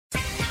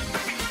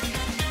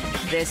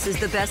This is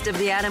the Best of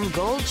the Adam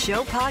Gold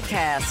Show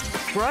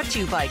podcast, brought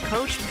to you by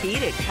Coach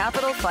Pete at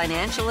Capital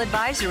Financial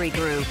Advisory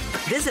Group.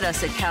 Visit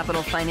us at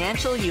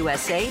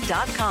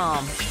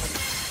capitalfinancialusa.com.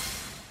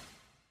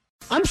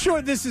 I'm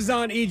sure this is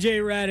on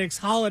EJ Hradek's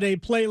holiday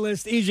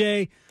playlist.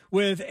 EJ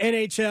with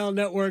NHL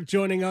Network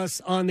joining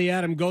us on the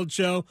Adam Gold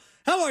Show.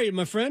 How are you,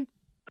 my friend?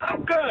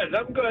 I'm good.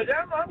 I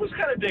was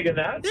kind of digging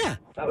that. Yeah.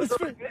 That was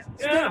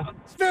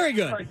It's very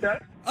good. Like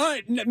that. All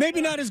right, maybe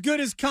not as good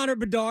as Connor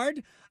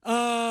Bedard,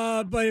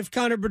 but if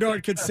Connor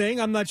Bedard could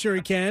sing, I'm not sure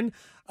he can.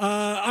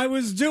 I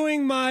was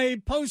doing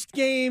my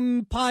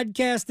post-game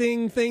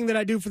podcasting thing that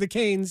I do for the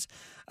Canes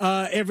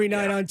every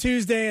night on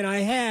Tuesday, and I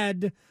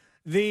had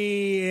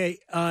the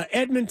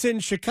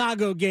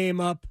Edmonton-Chicago game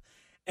up,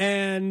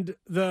 and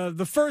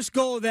the first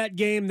goal of that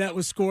game that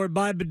was scored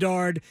by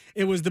Bedard,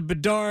 it was the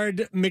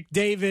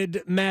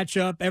Bedard-McDavid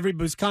matchup.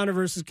 Everybody was Connor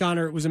versus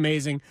Connor. It was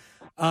amazing.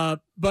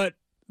 But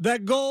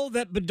that goal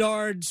that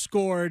Bedard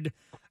scored,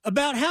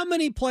 about how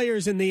many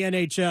players in the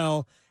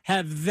NHL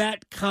have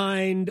that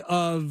kind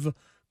of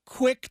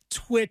quick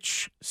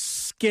twitch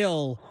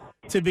skill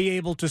to be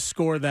able to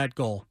score that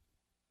goal?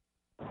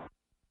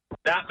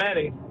 Not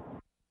many.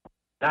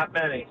 Not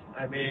many.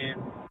 Not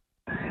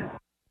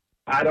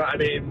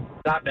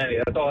many.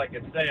 That's all I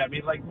can say.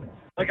 Like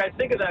I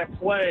think of that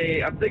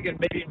play, I'm thinking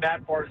maybe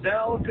Matt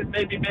Barzal could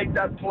maybe make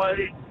that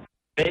play.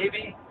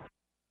 Maybe.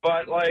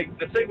 But,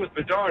 the thing with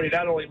Bedard, he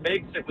not only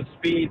makes it with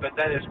speed, but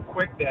then his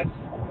quickness,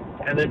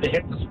 and then to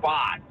hit the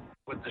spot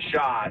with the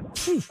shot.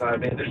 So,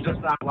 there's just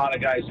not a lot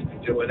of guys who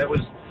can do it.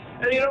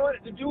 And you know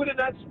what? To do it in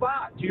that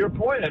spot, to your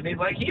point,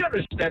 he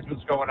understands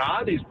what's going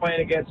on. He's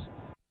playing against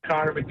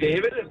Connor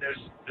McDavid, and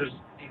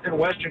he's in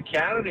Western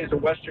Canada. He's a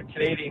Western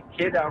Canadian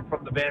kid out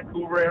from the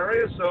Vancouver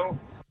area, so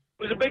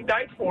it was a big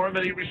night for him,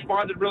 and he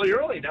responded really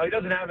early. Now, he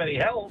doesn't have any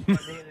help.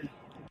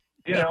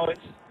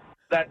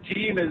 That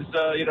team is,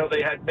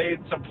 they had made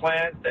some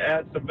plans to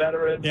add some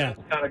veterans. Yeah.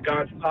 It's kind of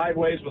gone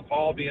sideways with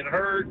Hall being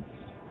hurt,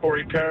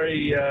 Corey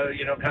Perry,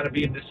 kind of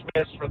being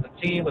dismissed from the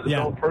team with his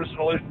own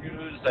personal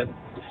issues, and,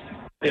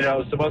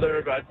 some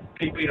other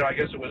people, I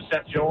guess it was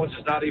Seth Jones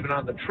is not even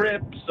on the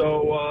trip.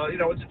 So,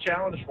 it's a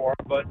challenge for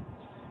him, but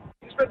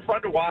he's been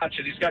fun to watch,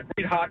 and he's got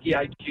great hockey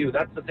IQ.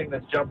 That's the thing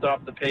that's jumped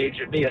off the page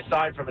at me,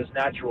 aside from his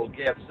natural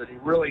gifts, that he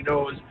really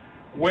knows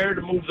where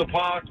to move the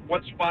puck,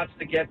 what spots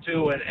to get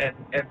to, and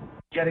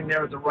getting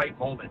there at the right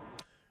moment.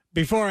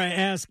 Before I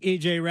ask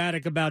EJ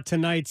Hradek about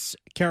tonight's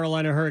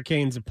Carolina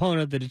Hurricanes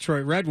opponent, the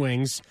Detroit Red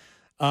Wings,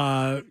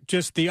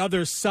 just the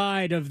other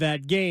side of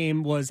that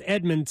game was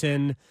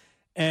Edmonton,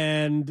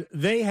 and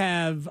they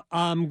have,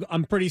 I'm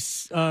pretty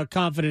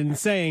confident in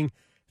saying,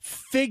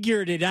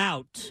 figured it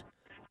out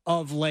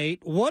of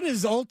late. What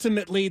is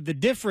ultimately the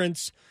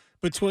difference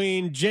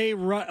between Jay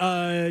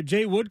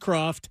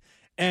Woodcroft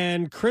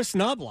and Chris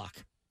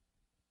Knobloch?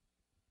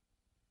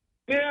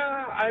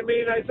 Yeah, I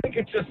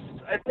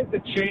think the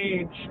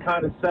change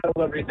kind of settled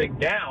everything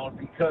down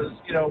because,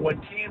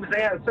 when teams,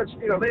 they have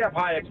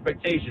high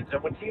expectations.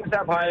 And when teams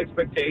have high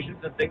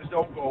expectations and things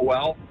don't go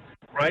well,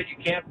 right, you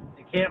can't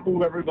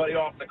move everybody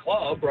off the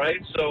club,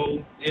 right?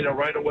 So,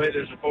 right away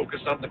there's a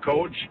focus on the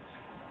coach.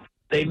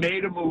 They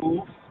made a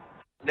move.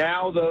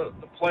 Now the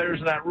players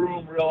in that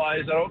room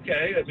realize that,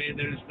 okay,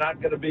 there's not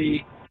going to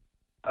be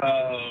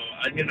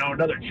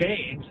another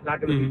change. It's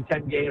not going to be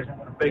 10 games. I'm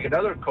going to make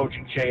another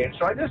coaching change.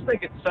 So I just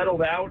think it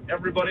settled out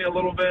everybody a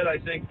little bit. I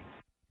think,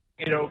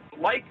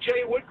 like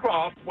Jay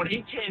Woodcroft, when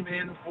he came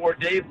in for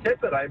Dave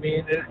Tippett,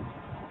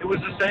 it was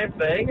the same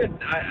thing. And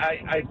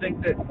I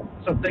think that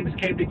some things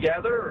came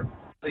together.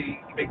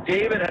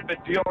 McDavid had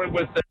been dealing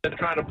with it and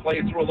trying to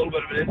play through a little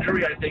bit of an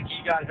injury. I think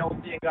he got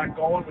healthy and got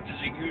going, which is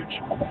a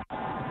huge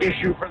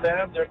issue for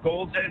them. Their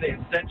goaltender, they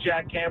had sent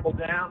Jack Campbell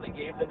down. They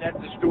gave the net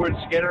to Stuart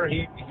Skinner.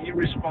 He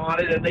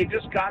responded, and they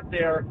just got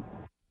their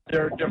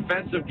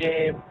defensive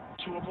game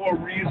to a more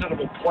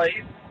reasonable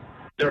place.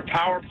 Their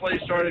power play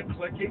started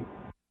clicking.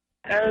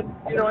 And,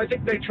 I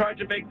think they tried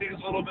to make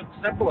things a little bit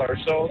simpler.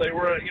 So they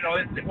were,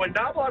 when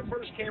Knobloch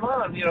first came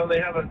on, they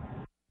have a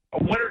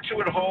win or two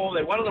at home.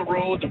 They went on the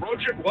road. The road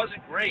trip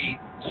wasn't great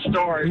to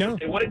start. No.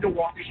 They went into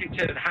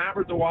Washington and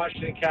hammered the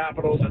Washington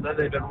Capitals, and then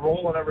they've been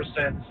rolling ever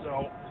since.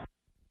 So,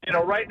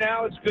 right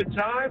now it's good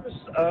times.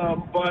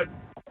 But,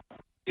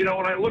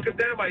 when I look at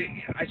them,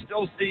 I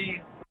still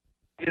see,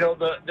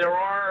 there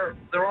are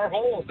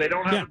holes. They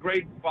don't have a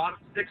great bottom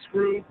six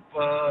group.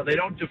 They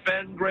don't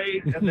defend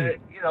great. And,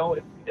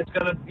 it's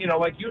going to,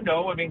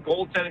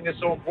 goaltending is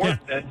so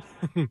important. And,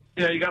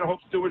 you got to hope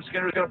Stuart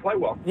Skinner is going to play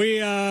well.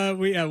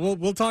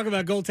 We'll talk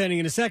about goaltending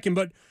in a second.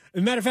 But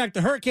as a matter of fact,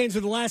 the Hurricanes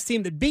were the last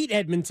team that beat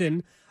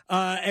Edmonton.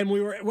 And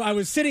I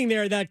was sitting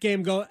there that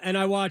game and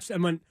I watched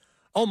and went,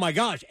 oh my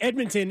gosh,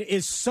 Edmonton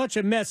is such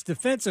a mess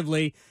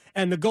defensively,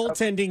 and the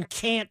goaltending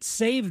can't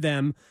save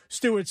them.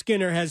 Stuart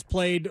Skinner has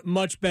played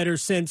much better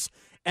since,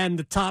 and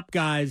the top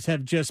guys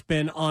have just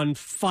been on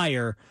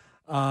fire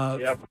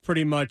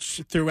pretty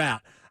much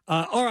throughout.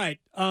 All right,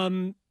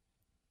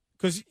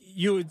 because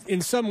you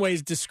in some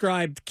ways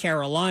described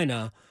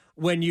Carolina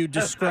when you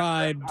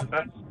described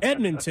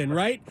Edmonton,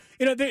 right?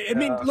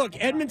 Look,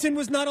 Edmonton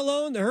was not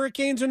alone. The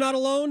Hurricanes are not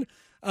alone.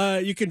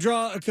 You can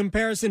draw a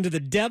comparison to the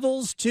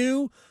Devils,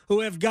 too, who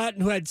had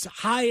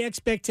high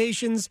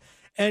expectations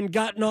and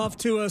gotten off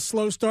to a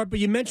slow start. But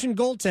you mentioned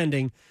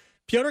goaltending.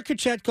 Pyotr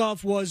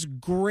Kochetkov was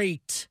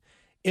great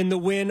in the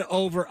win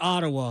over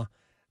Ottawa.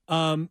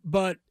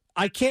 But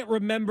I can't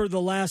remember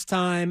the last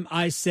time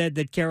I said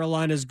that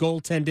Carolina's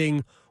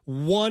goaltending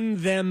won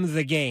them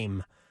the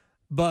game.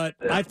 But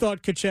I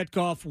thought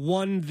Kochetkov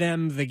won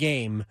them the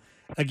game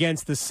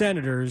against the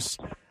Senators.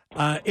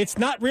 It's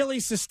not really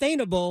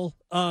sustainable.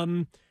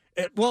 I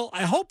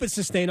hope it's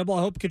sustainable.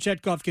 I hope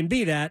Kochetkov can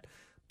be that.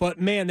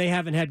 But, man, they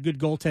haven't had good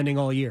goaltending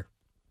all year.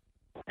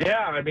 Yeah,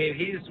 I mean,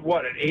 he's,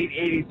 an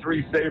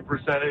 883 save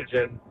percentage,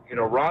 and,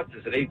 Roth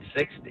is at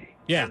 860.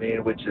 Yeah. I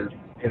mean, which is,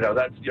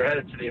 you're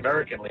headed to the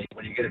American League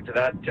when you get into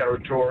that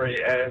territory.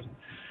 And,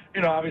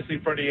 obviously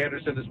Freddie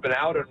Anderson has been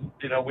out, and,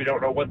 we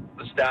don't know what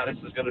the status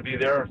is going to be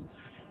there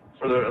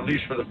at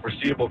least for the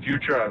foreseeable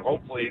future. And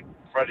hopefully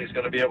Freddie's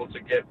going to be able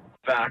to get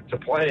back to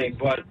playing.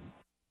 But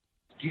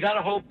you got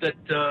to hope that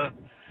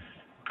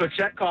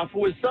Kochetkov,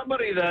 who is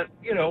somebody that,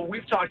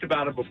 we've talked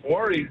about him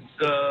before, he's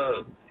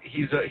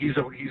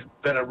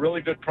been a really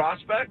good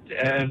prospect,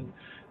 and,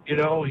 he's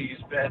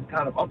been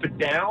kind of up and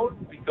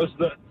down because of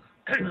the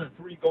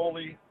three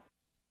goalie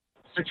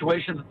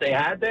situation that they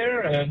had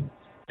there. And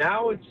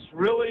now it's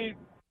really,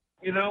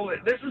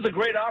 this is a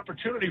great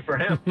opportunity for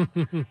him.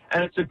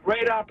 And it's a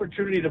great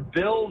opportunity to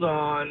build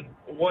on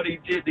what he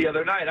did the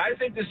other night. I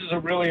think this is a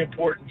really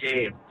important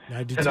game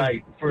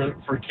tonight for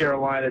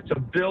Carolina to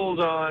build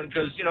on,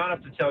 because, I don't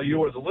have to tell you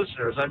or the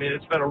listeners. I mean,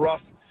 it's been a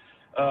rough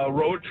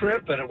road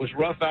trip, and it was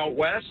rough out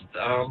west,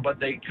 but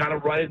they kind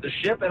of righted the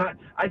ship. And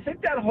I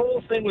think that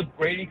whole thing with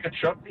Brady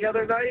Tkachuk the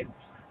other night,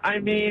 I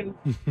mean,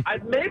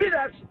 maybe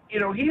that's,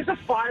 he's a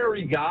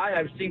fiery guy.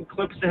 I've seen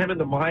clips of him in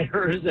the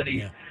minors, and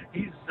he's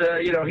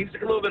a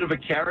little bit of a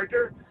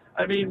character.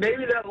 I mean,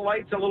 maybe that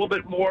lights a little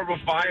bit more of a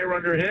fire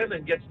under him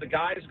and gets the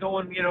guys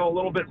going, a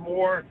little bit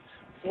more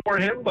for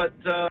him. But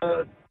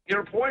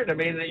your point, I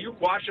mean, you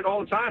watch it all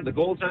the time. The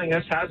goaltending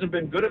hasn't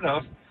been good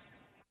enough.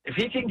 If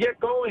he can get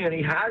going, and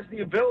he has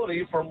the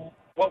ability from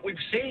what we've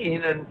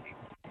seen, and,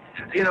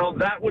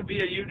 that would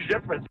be a huge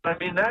difference. I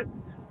mean, that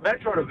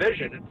Metro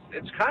Division,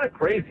 it's kind of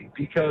crazy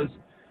because,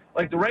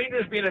 like, the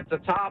Rangers being at the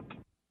top.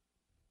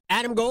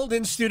 Adam Gold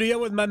in studio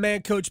with my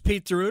man, Coach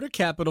Pete DeRuta,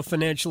 Capital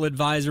Financial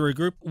Advisory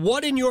Group.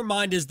 What, in your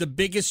mind, is the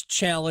biggest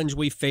challenge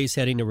we face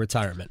heading to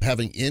retirement?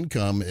 Having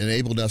income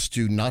enabled us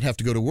to not have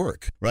to go to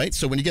work, right?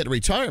 So when you get to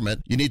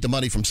retirement, you need the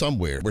money from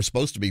somewhere. We're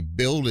supposed to be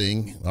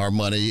building our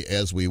money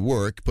as we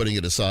work, putting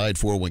it aside,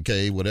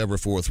 401k, whatever,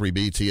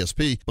 403b,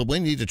 TSP. But we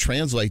need to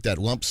translate that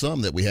lump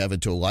sum that we have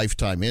into a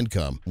lifetime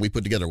income. We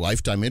put together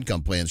lifetime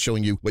income plans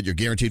showing you what your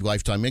guaranteed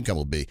lifetime income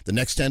will be. The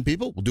next 10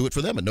 people, we'll do it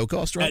for them at no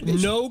cost. At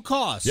no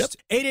cost. Yep.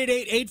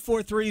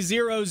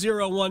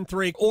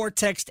 888-843-0013 or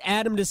text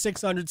Adam to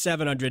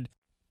 600-700.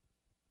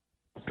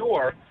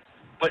 Sure,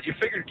 but you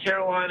figured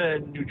Carolina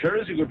and New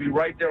Jersey would be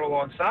right there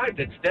alongside.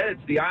 Instead,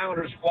 it's the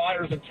Islanders,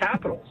 Flyers, and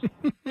Capitals.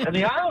 And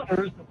the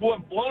Islanders, who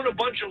have blown a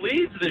bunch of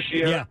leads this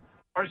year,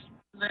 are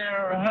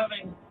there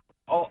having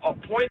a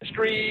point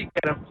streak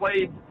and have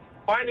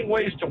finding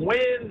ways to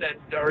win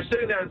and are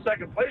sitting there in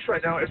second place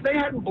right now. If they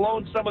hadn't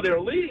blown some of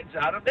their leads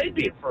out of, they'd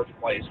be in first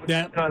place, which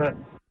is kind of,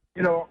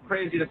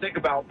 crazy to think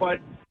about. But,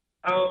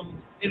 so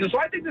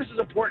I think this is an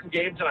important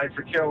game tonight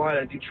for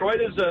Carolina.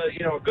 Detroit is a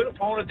good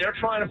opponent. They're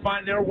trying to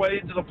find their way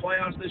into the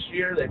playoffs this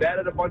year. They've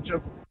added a bunch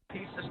of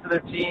pieces to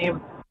their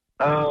team.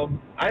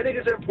 I think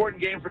it's an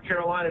important game for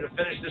Carolina to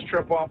finish this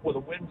trip off with a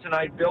win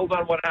tonight, build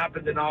on what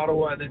happened in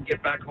Ottawa, and then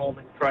get back home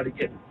and try to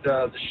get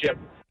the ship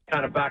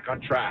kind of back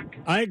on track.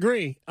 I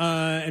agree.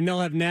 And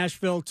they'll have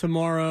Nashville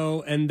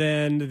tomorrow and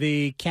then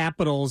the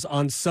Capitals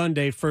on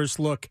Sunday. First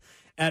look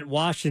at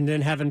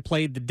Washington. Haven't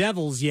played the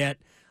Devils yet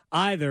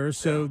either.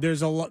 So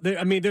there's a lot.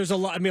 There's a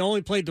lot. I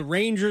only played the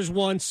Rangers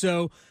once.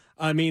 So,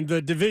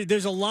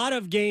 there's a lot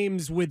of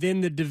games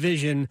within the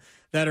division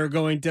that are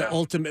going to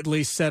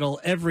ultimately settle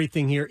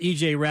everything here.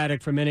 EJ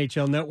Hradek from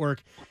NHL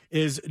Network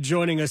is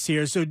joining us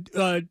here. So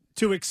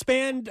to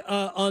expand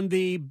on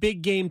the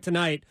big game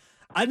tonight,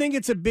 I think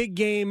it's a big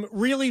game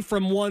really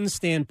from one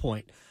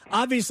standpoint.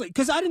 Obviously,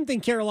 because I didn't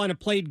think Carolina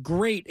played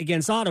great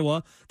against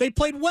Ottawa. They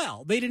played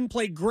well. They didn't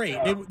play great.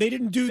 They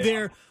didn't do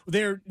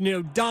their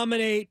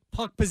dominate,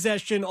 puck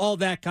possession, all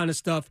that kind of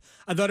stuff.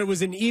 I thought it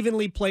was an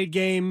evenly played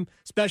game.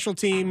 Special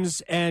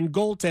teams and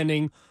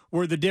goaltending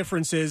were the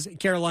differences.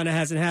 Carolina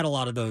hasn't had a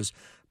lot of those.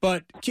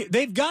 But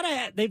they've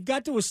got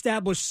to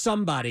establish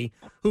somebody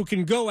who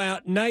can go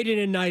out night in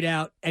and night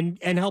out and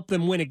help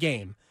them win a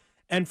game.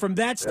 And from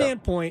that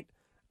standpoint,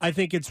 I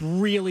think it's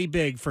really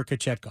big for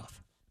Kochetkov.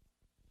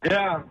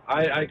 Yeah,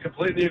 I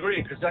completely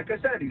agree. Because, like I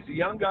said, he's a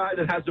young guy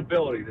that has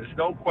ability. There's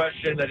no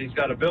question that he's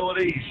got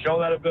ability. He's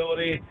shown that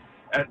ability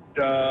at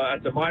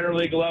the minor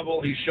league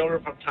level. He's shown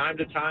it from time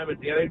to time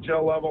at the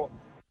NHL level.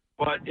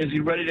 But is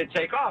he ready to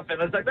take off?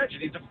 And as I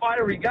mentioned, he's a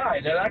fiery guy.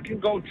 Now, that can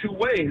go two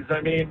ways.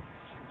 I mean,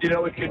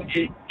 it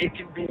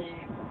can be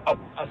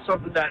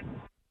something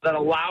that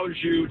allows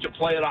you to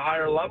play at a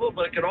higher level,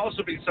 but it can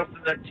also be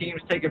something that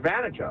teams take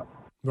advantage of.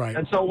 Right.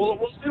 And so we'll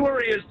see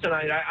where he is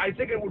tonight. I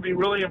think it would be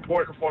really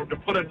important for him to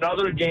put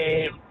another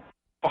game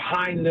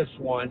behind this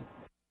one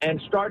and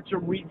start to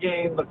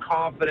regain the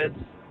confidence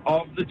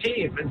of the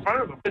team in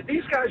front of him. But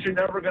these guys are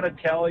never going to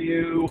tell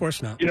you, of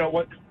course not,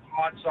 what the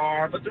thoughts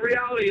are. But the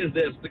reality is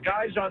this: the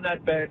guys on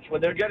that bench, when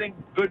they're getting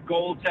good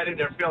goaltending,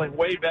 they're feeling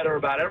way better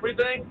about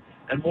everything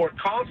and more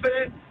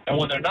confident. And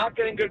when they're not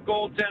getting good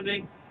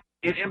goaltending,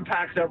 it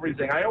impacts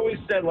everything. I always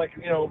said,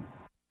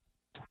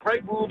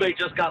 Craig Berube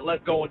just got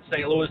let go in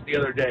St. Louis the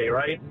other day,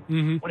 right?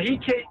 Mm-hmm. When he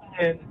came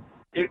in,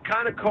 it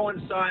kind of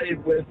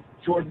coincided with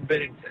Jordan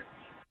Binnington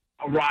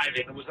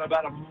arriving. It was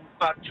about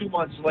 2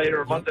 months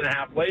later, a month and a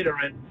half later.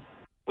 And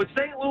with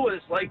St. Louis,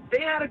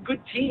 they had a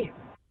good team.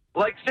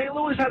 St.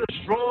 Louis had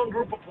a strong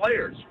group of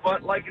players,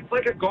 but it's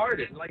like a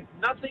garden.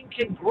 Nothing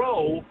can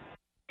grow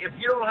if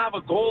you don't have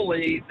a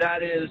goalie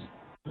that is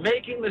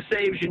making the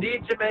saves you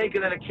need to make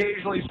and then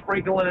occasionally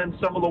sprinkling in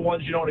some of the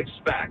ones you don't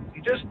expect.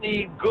 You just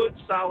need good,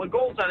 solid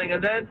goaltending,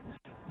 and then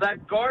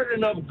that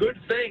garden of good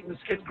things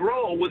can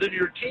grow within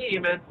your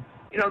team. And,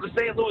 the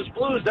St. Louis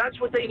Blues, that's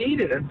what they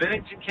needed. And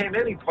Binnington came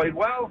in, he played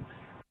well.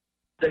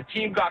 The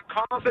team got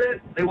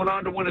confident. They went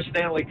on to win a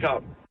Stanley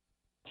Cup.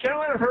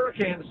 Carolina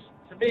Hurricanes,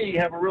 to me,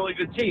 have a really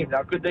good team.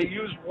 Now, could they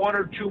use one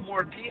or two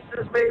more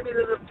pieces maybe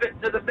to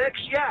the mix?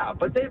 Yeah,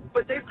 but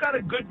they've got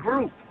a good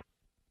group.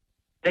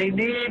 They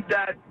need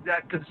that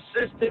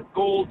consistent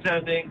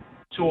goaltending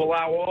to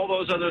allow all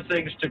those other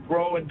things to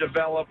grow and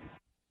develop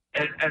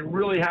and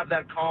really have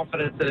that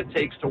confidence that it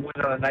takes to win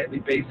on a nightly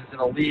basis in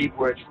a league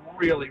where it's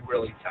really,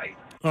 really tight.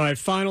 All right,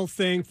 final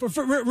thing.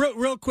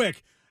 Real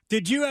quick,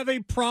 did you have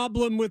a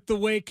problem with the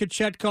way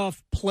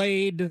Kochetkov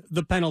played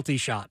the penalty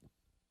shot?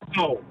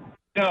 No.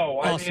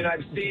 Awesome.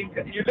 I've seen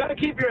 – you've got to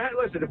keep your head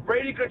 – listen, if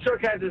Brady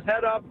Tkachuk has his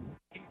head up,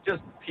 he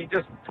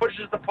just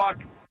pushes the puck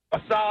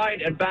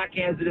aside and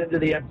backhands it into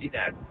the empty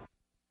net.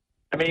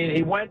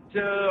 He went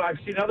to – I've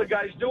seen other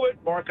guys do it.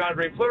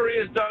 Marc-Andre Fleury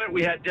has done it.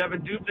 We had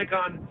Devin Dubnyk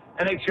on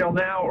NHL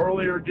Now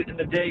earlier in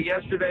the day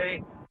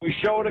yesterday. We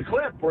showed a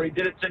clip where he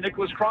did it to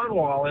Nicholas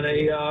Kronwall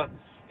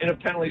in a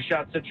penalty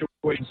shot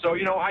situation. So,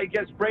 I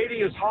guess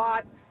Brady is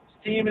hot.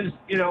 His team is,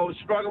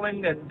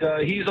 struggling, and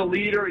he's a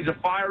leader. He's a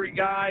fiery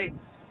guy.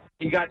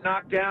 He got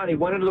knocked down. He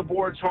went into the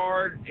boards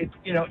hard. It's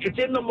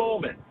in the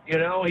moment. He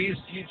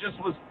just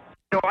was,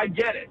 I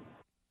get it.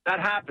 That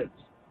happens.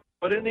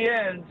 But in the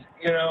end,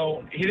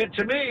 he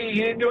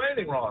didn't do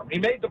anything wrong. He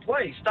made the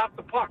play, stopped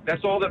the puck.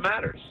 That's all that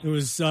matters.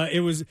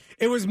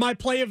 It was my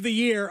play of the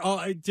year.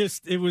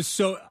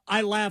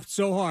 I laughed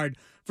so hard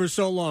for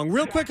so long.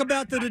 Real quick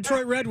about the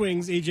Detroit Red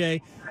Wings,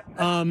 EJ.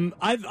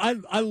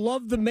 I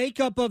love the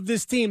makeup of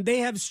this team. They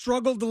have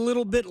struggled a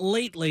little bit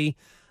lately,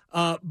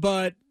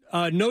 but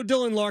no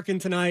Dylan Larkin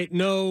tonight.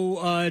 No,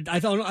 I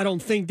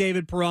don't think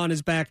David Perron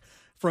is back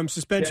from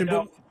suspension. Yeah,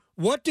 no. But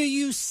what do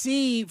you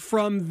see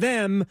from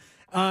them?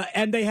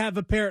 And they have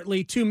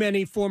apparently too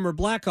many former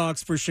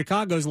Blackhawks for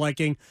Chicago's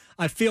liking.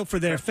 I feel for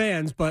their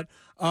fans, but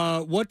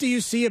what do you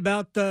see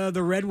about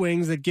the Red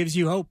Wings that gives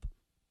you hope?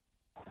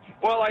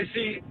 Well, I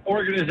see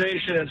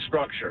organization and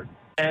structure.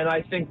 And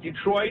I think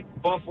Detroit,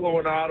 Buffalo,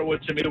 and Ottawa,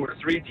 to me, were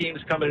three teams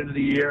coming into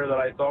the year that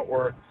I thought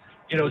were,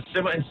 in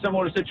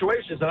similar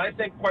situations. And I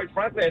think, quite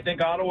frankly,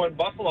 Ottawa and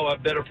Buffalo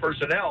have better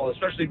personnel,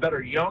 especially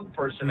better young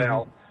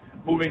personnel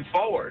moving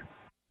forward.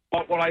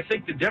 But what I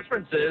think the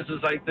difference is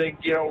I think,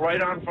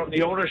 right on from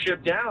the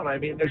ownership down,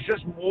 there's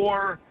just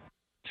more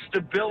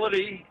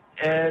stability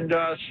and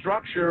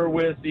structure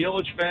with the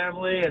Ilitch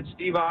family and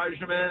Steve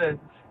Yzerman and,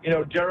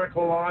 Derek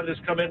Lalonde has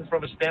come in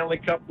from a Stanley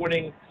Cup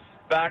winning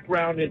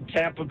background in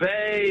Tampa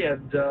Bay,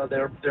 and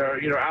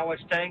they're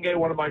Alex Tanguay,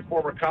 one of my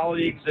former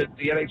colleagues at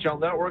the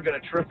NHL Network and a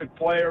terrific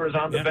player, is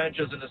on the bench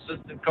as an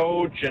assistant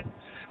coach. And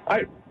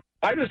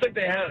I just think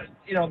they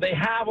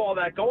have all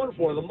that going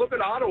for them. Look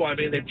at Ottawa.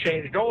 They've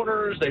changed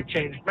owners, they've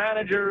changed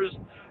managers.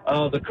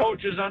 The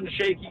coach is on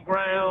shaky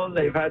ground.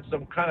 They've had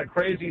some kind of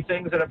crazy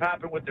things that have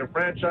happened with their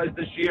franchise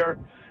this year.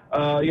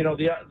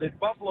 The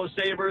Buffalo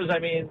Sabres.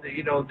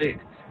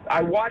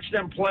 I watch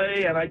them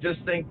play, and I just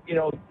think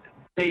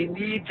they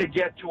need to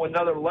get to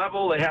another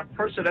level. They have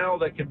personnel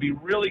that can be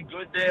really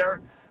good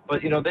there,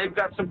 but they've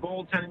got some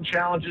goaltending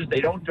challenges. They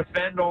don't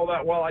defend all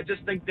that well. I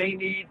just think they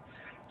need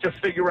to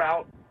figure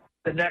out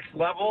the next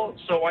level.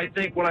 So I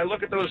think when I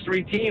look at those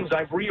three teams,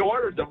 I've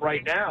reordered them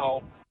right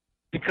now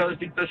because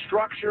the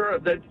structure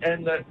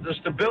and the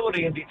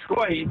stability in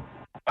Detroit,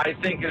 I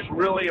think, is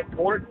really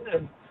important.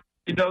 And,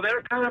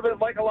 they're kind of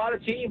like a lot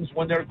of teams.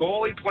 When their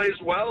goalie plays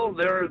well,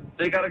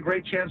 they got a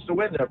great chance to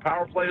win. Their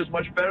power play is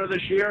much better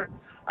this year.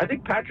 I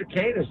think Patrick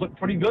Kane has looked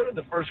pretty good in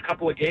the first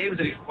couple of games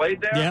that he's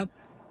played there. Yep.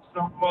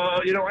 So,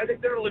 I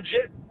think they're a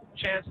legit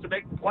chance to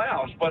make the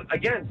playoffs. But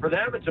again, for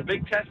them, it's a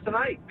big test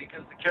tonight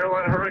because the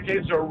Carolina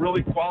Hurricanes are a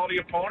really quality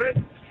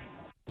opponent.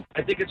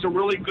 I think it's a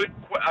really good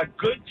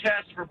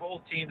test for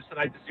both teams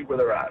tonight to see where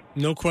they're at.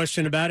 No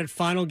question about it.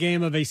 Final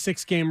game of a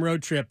 6-game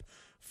road trip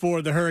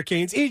for the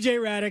Hurricanes. EJ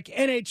Hradek,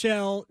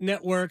 NHL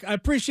Network. I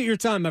appreciate your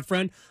time, my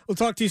friend. We'll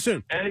talk to you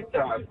soon.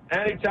 Anytime.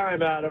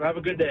 Anytime, Adam. Have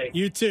a good day.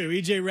 You too.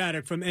 EJ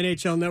Hradek from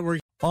NHL Network.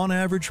 On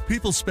average,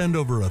 people spend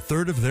over a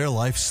third of their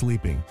life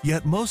sleeping,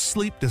 yet most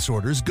sleep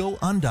disorders go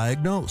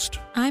undiagnosed.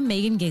 I'm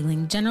Megan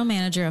Gigling, General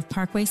Manager of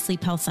Parkway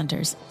Sleep Health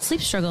Centers. Sleep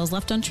struggles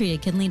left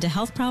untreated can lead to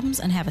health problems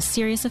and have a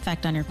serious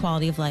effect on your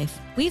quality of life.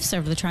 We've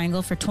served the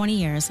Triangle for 20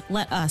 years.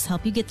 Let us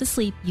help you get the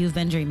sleep you've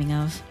been dreaming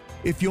of.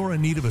 If you're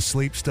in need of a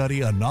sleep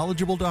study, a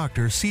knowledgeable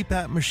doctor,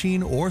 CPAP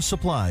machine, or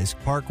supplies,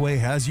 Parkway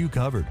has you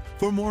covered.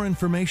 For more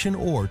information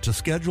or to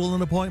schedule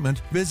an appointment,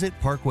 visit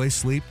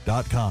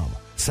parkwaysleep.com.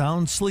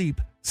 Sound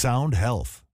sleep, sound health.